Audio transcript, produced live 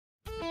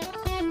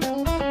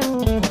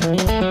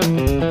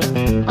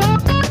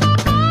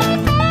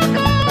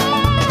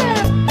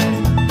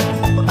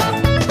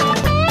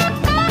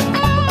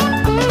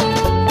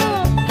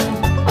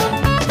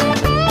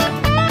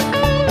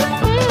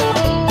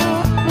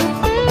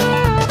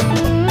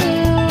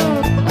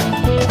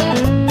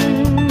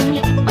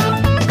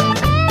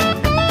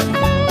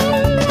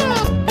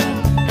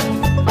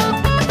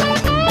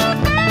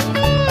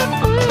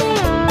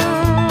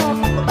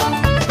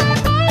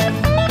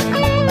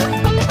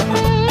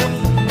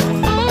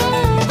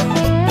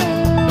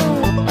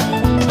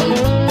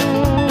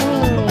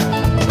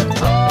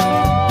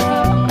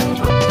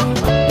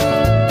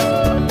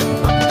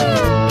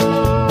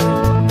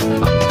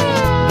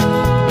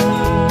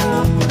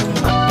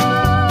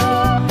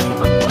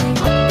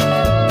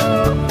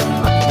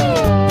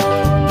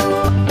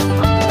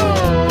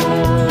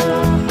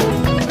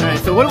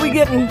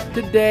eating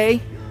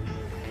today?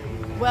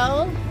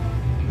 Well,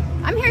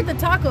 I'm here at the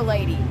Taco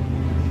Lady.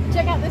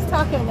 Check out this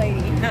Taco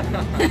Lady.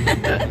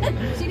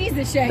 She needs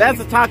a shave. That's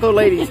the Taco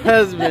Lady's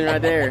husband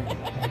right there.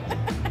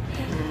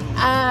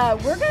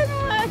 We're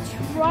gonna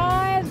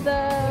try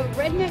the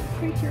Redneck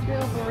Preacher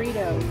Bill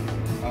burrito.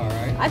 All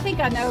right. I think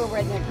I know who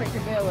Redneck Preacher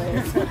Bill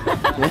is.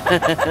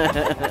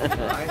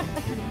 Right.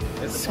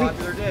 It's a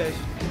popular dish.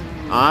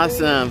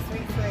 Awesome.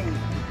 Sweet thing.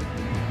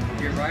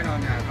 Get right on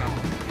that.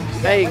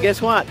 Hey,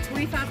 guess what?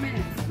 25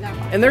 minutes. No.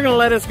 And they're gonna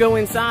let us go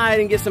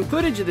inside and get some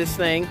footage of this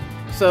thing.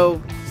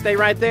 So stay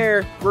right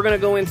there. We're gonna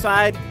go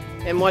inside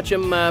and watch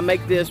them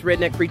make this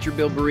Redneck Preacher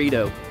Bill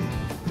burrito.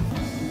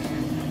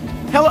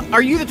 Hello,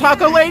 are you the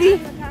Taco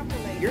Lady?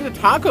 You're the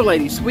Taco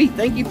Lady. Sweet.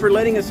 Thank you for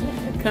letting us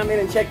come in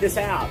and check this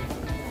out.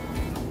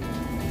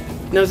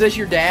 Now, is this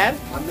your dad?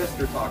 I'm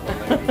Mr. Taco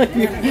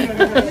Lady.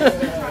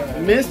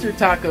 Mr.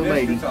 Taco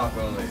Lady. Mr.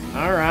 Taco Lady.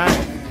 All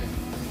right.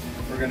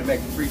 We're gonna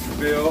make the Preacher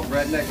Bill,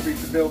 Redneck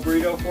Preacher Bill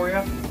burrito for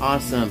you.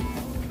 Awesome.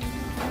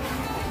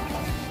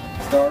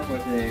 Start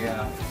with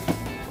a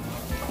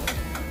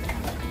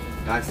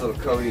nice little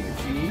coating of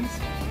cheese.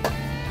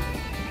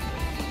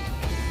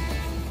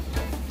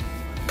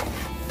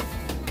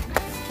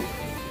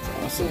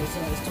 Awesome.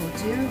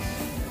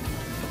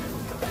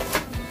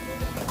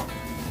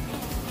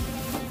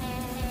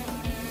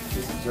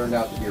 This has turned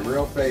out to be a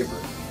real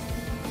favorite.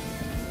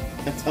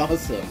 That's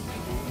awesome.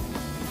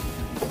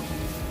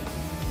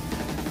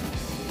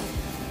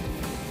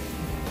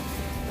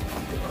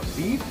 Our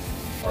beef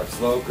are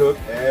slow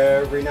cooked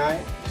every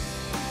night.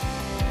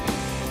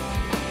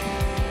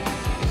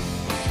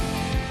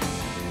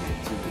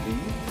 To the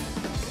beef.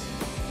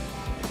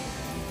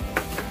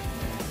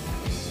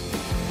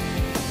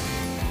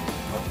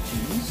 Our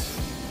cheese.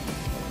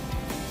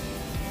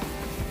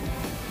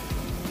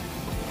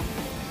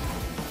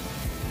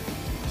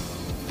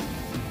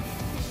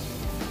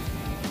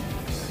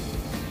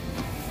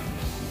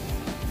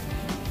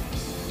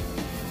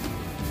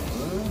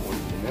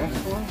 What's the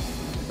next one?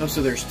 Oh,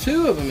 so there's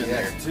two of them in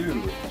there. Yes,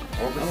 two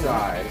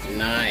oversized.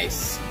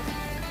 Nice.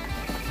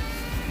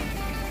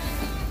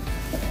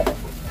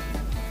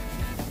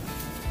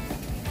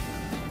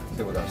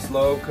 So with our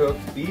slow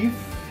cooked beef.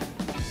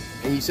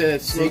 And you said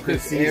it's slow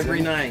cooked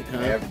every night, huh?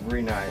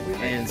 Every night we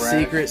make And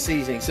fresh. secret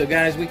seasoning. So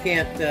guys, we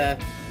can't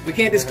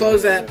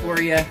disclose that for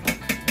you.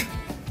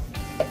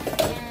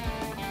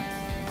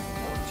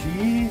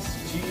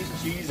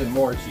 Cheese, and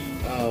more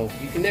cheese. Oh,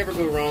 you can never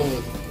go wrong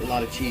with a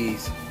lot of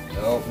cheese.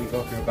 No, we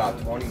go through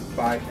about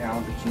 25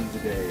 pounds of cheese a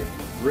day.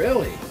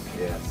 Really?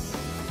 Yes.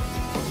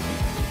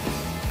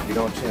 You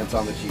don't chance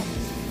on the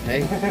cheese.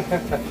 Hey.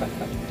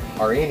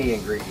 Or any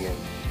ingredient.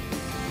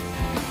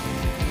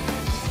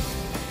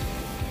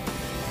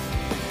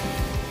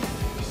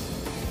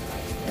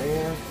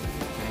 There.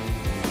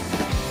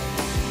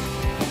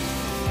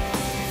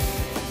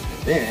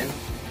 Then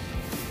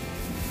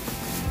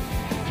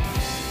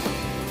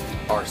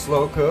our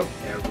slow cook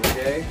every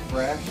day,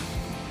 fresh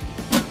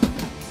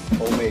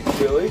homemade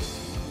chili.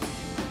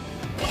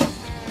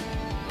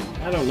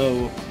 I don't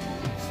know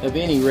of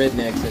any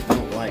rednecks that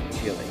don't like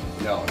chili.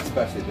 No,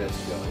 especially this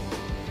chili.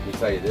 Let me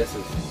tell you, this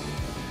is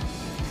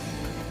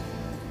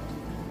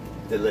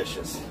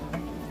delicious.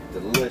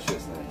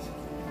 Deliciousness.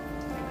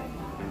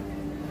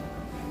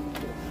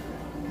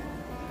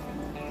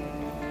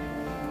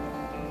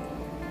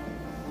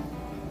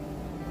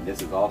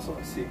 This is also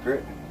a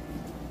secret.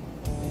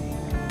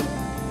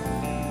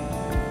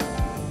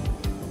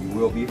 You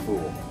will be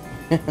fooled.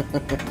 And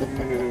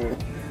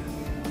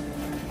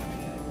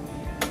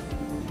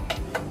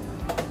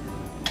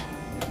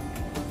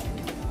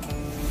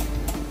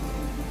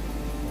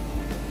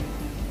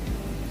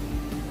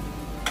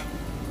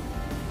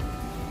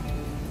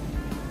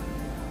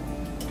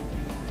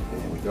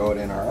we throw it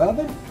in our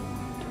oven.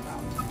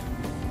 About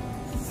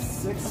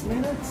 6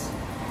 minutes.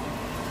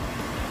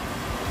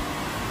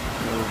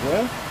 There we go.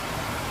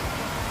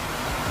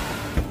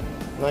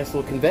 Nice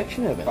little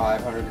convection oven.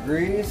 500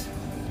 degrees.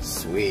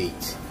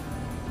 Sweet.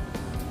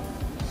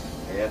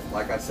 Yeah,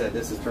 like I said,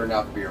 this has turned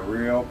out to be a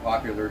real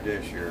popular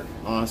dish here.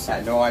 I Awesome.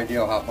 had no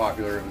idea how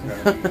popular it was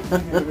going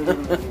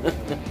to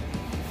be.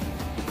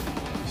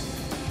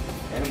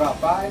 In about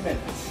 5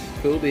 minutes.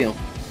 Cool deal.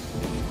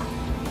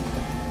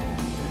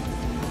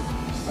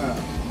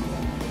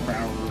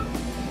 Hour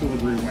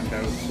delivery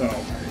window, so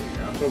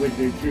we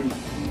do two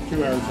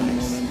hours in the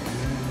morning.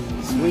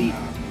 Sweet.